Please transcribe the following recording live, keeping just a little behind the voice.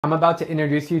I'm about to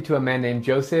introduce you to a man named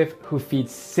Joseph who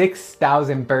feeds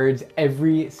 6,000 birds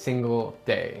every single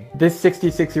day. This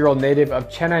 66-year-old native of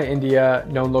Chennai, India,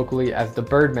 known locally as the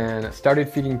Birdman, started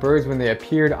feeding birds when they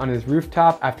appeared on his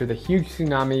rooftop after the huge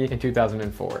tsunami in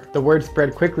 2004. The word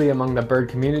spread quickly among the bird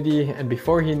community, and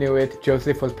before he knew it,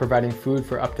 Joseph was providing food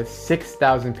for up to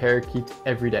 6,000 parakeets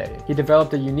every day. He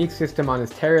developed a unique system on his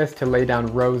terrace to lay down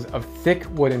rows of thick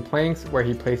wooden planks where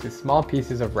he places small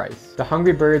pieces of rice. The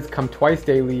hungry birds come twice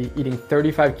daily, eating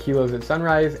 35 kilos at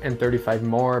sunrise and 35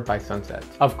 more by sunset.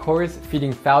 Of course,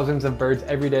 feeding thousands of birds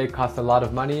every day costs a lot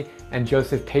of money, and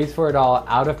Joseph pays for it all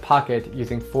out of pocket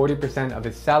using 40% of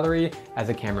his salary as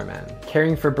a cameraman.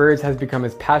 Caring for birds has become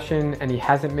his passion, and he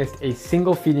hasn't missed a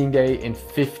single feeding day in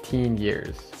 15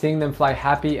 years. Seeing them fly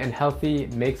happy and healthy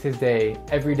makes his day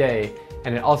every day,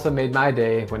 and it also made my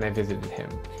day when I visited him.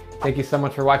 Thank you so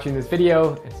much for watching this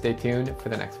video, and stay tuned for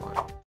the next one.